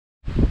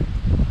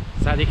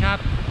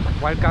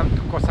Sawadee, welcome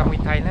to Koh Samui,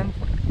 Thailand,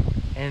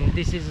 and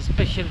this is a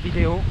special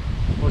video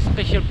or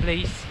special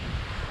place.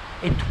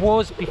 It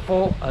was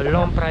before a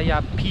Long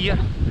Praya pier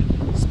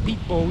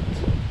speedboat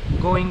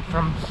going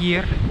from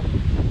here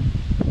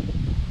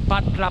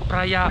Patla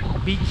Praya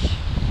beach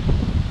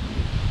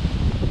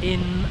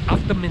in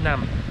after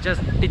Minam,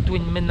 just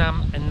between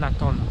Minam and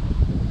Naton.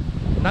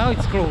 Now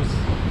it's closed,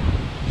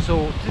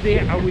 so today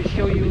I will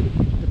show you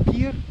the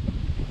pier,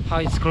 how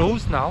it's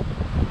closed now.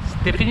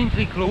 It's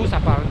definitely closed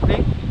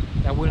apparently.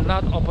 That will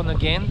not open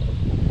again.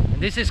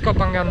 And this is Koh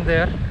Phangan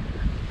there.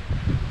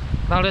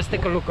 Now let's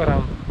take a look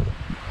around.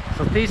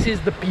 So this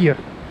is the pier,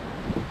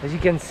 as you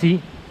can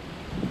see.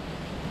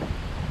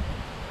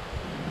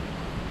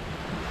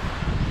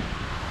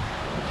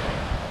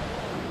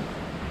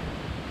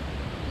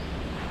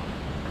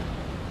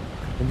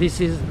 And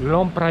this is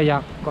Long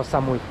Praya, Koh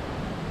Samui.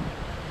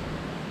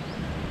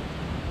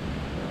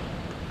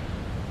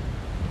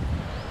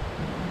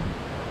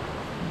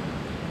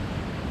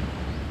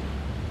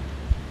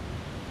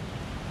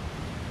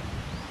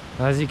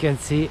 As you can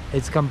see,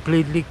 it's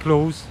completely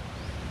closed,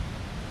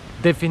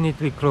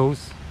 definitely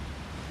closed.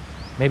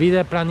 Maybe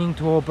they're planning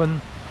to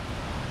open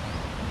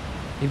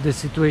if the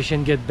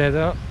situation gets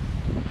better,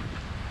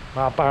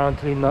 but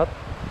apparently not.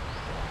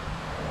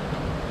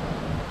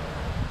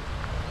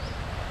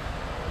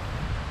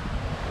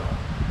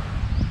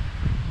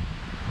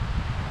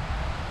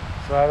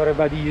 So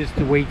everybody used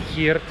to wait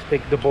here to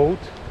take the boat.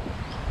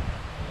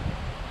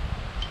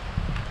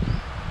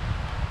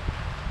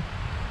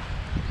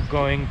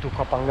 Going to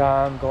Koh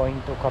Phangan,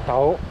 going to Koh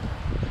Tao.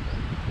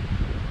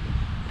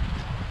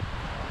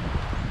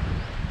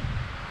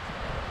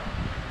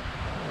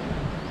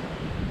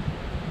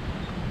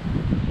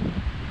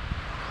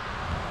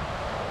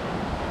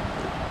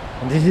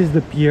 And this is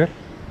the pier.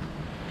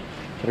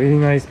 Really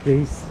nice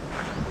place.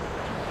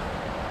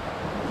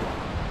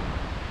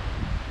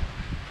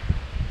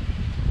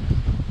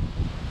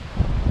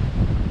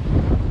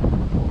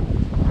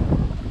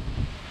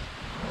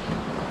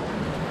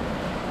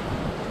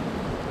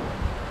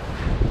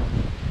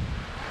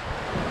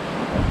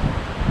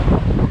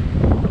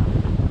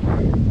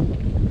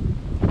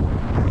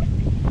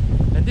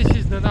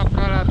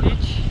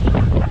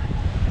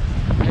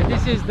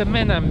 This is the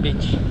Menam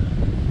beach,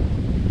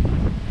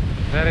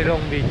 very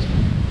long beach.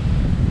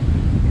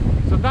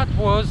 So that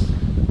was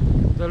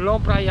the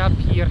Long Praya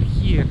pier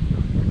here,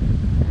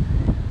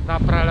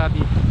 Naprala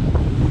beach.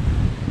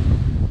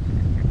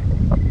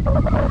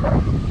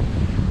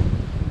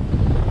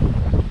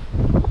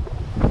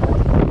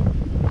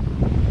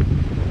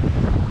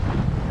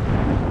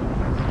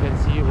 As you can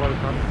see,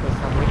 welcome to Koh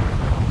Samui.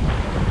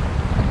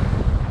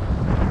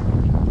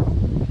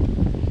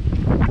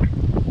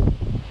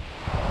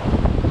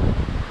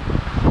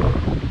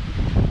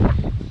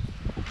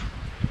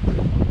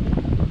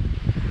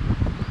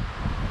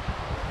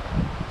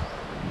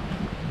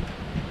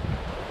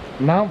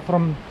 Now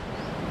from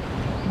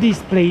this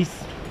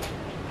place,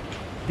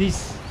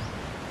 this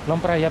Long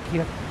Praya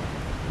pier,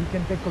 you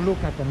can take a look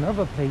at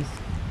another place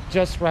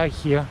just right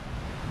here,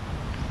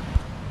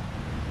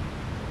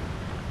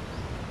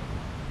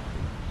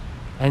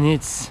 and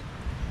it's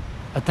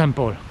a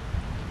temple.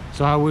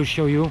 So I will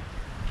show you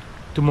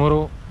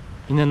tomorrow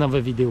in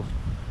another video.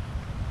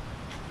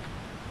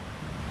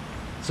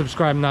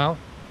 Subscribe now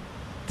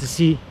to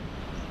see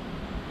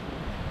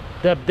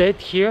the update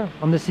here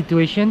on the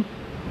situation,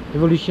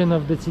 evolution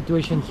of the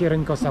situation here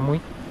in Koh Samui,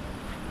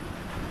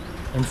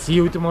 and see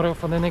you tomorrow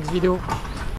for the next video.